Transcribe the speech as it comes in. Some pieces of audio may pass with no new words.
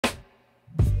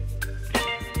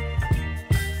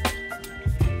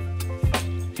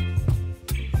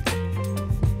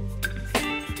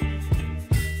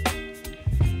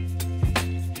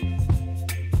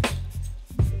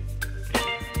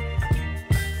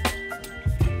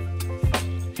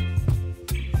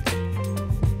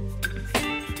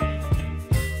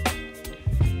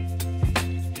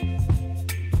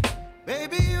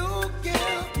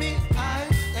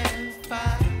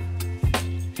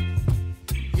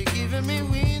giving me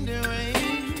wind and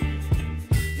rain.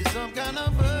 You're some kind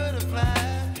of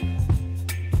butterfly.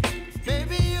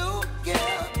 Baby, you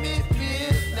give me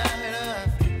midnight.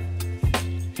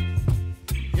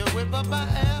 You whip up my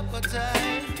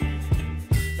appetite.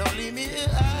 Don't leave me here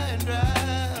high and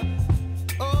dry.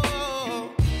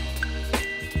 Oh,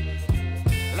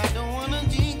 well, I don't wanna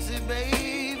jinx it,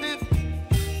 baby.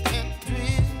 Can't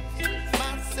twist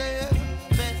myself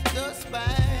at the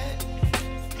spine.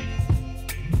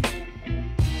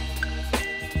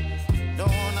 Don't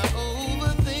wanna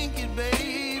overthink it,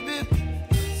 baby.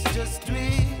 It's just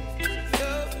twist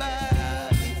your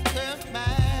body and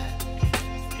mine.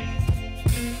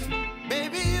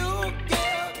 Baby, you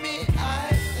give me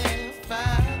ice and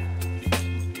fire.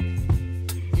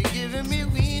 You're giving me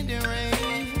wind and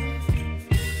rain.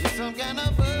 You're some kind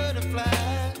of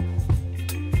butterfly.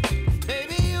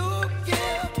 Baby, you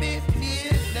give me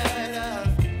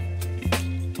midnight.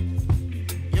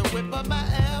 You whip up my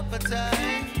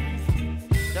appetite.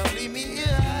 Don't leave me here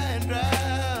high and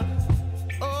dry.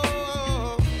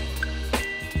 Oh,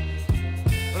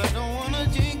 but I don't wanna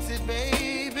jinx it,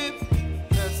 baby.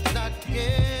 Let's not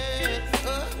get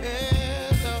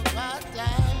ahead of my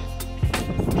time.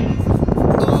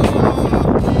 Oh,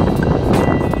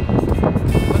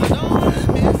 but I don't wanna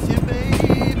miss you,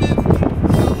 baby.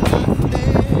 So I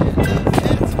stand up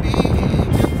and speak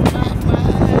with my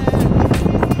mind.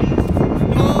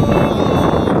 Oh.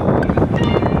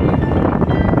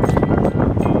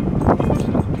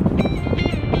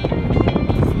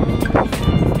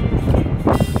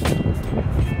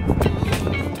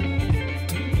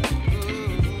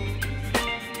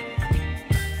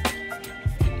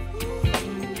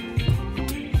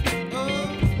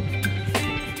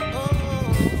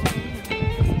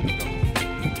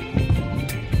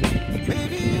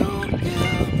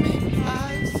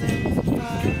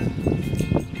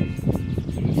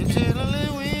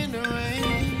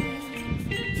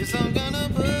 Some kind of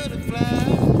butterfly.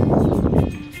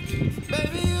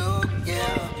 Baby, you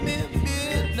give me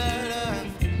midnight.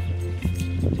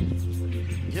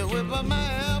 You whip up my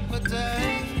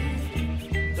appetite.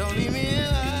 Don't leave me here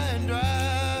high and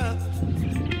dry.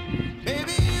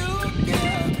 Baby, you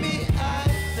give me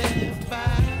ice and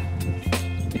fire.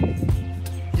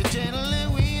 You're channeling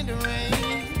wind and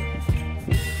rain.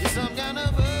 You're some kind of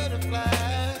butterfly.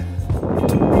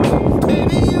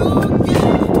 Baby, you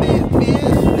give me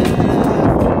midnight.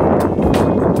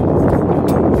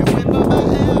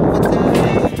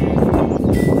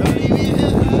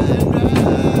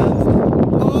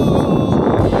 Oh.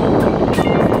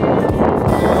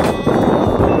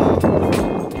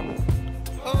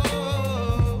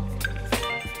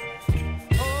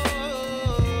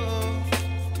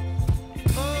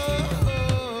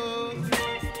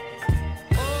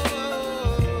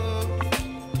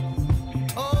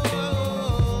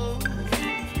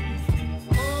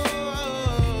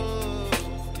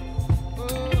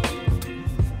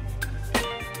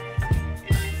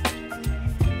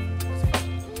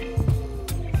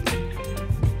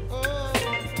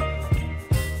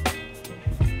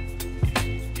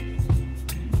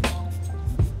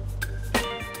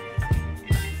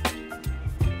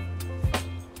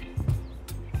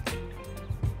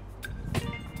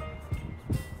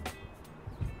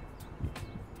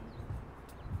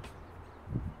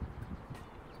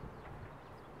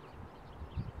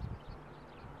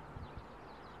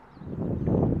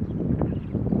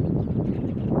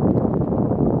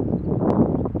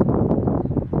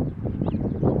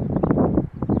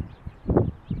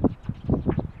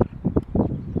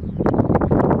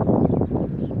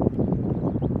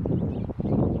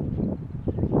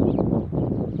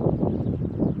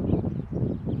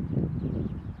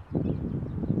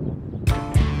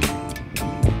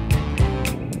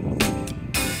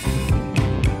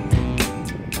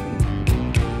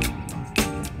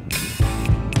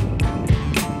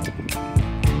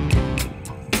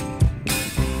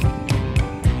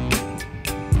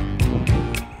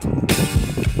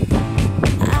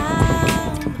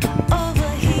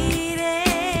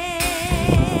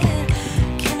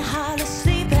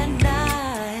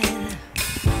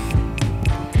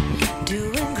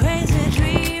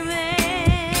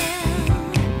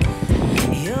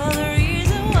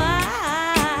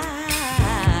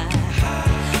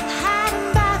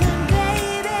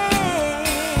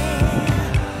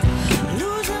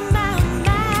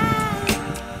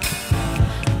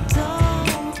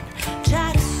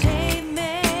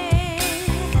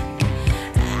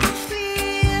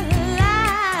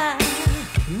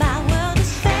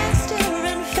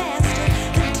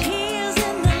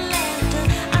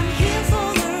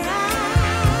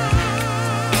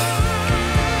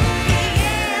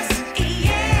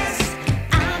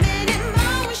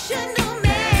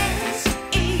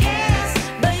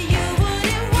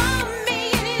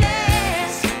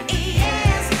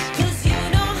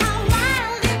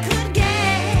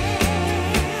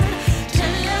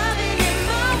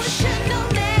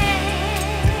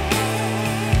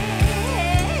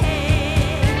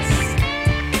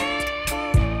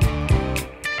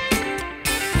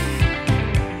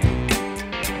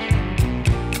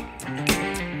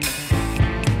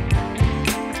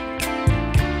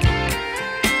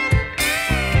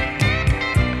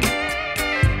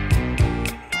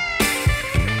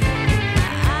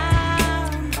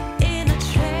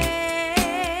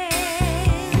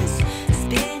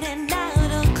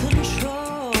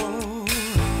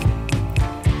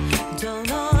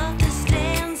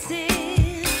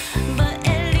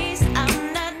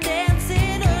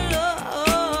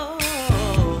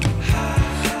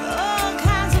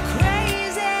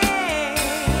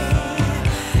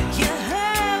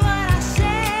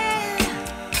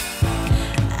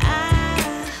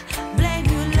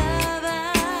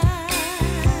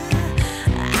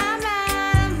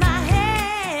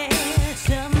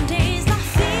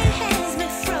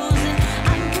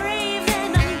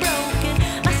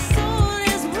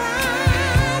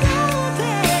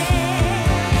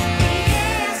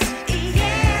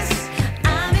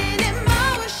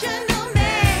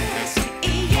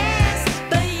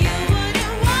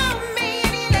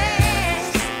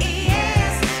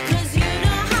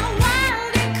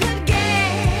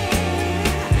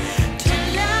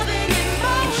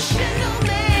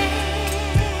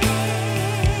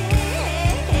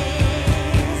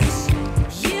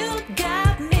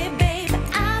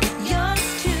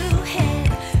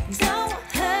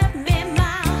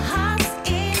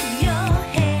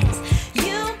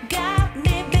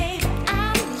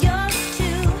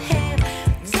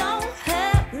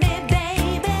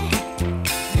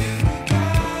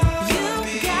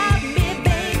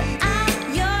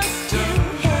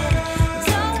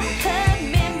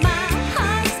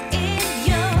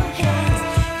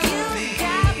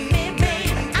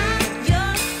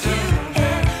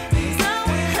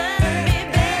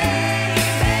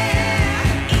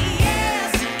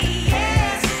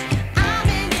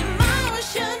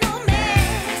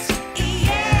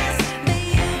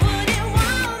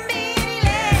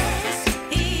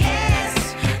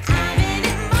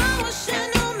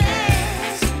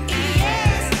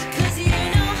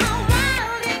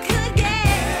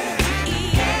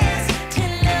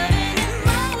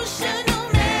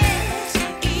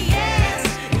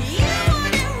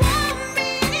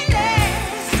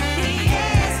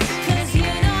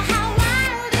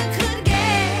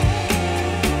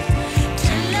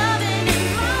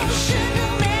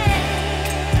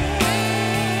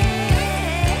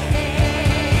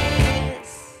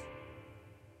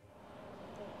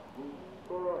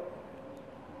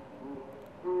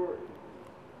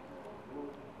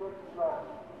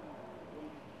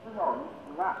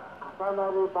 が重な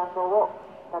る場所を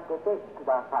避けてく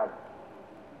ださい。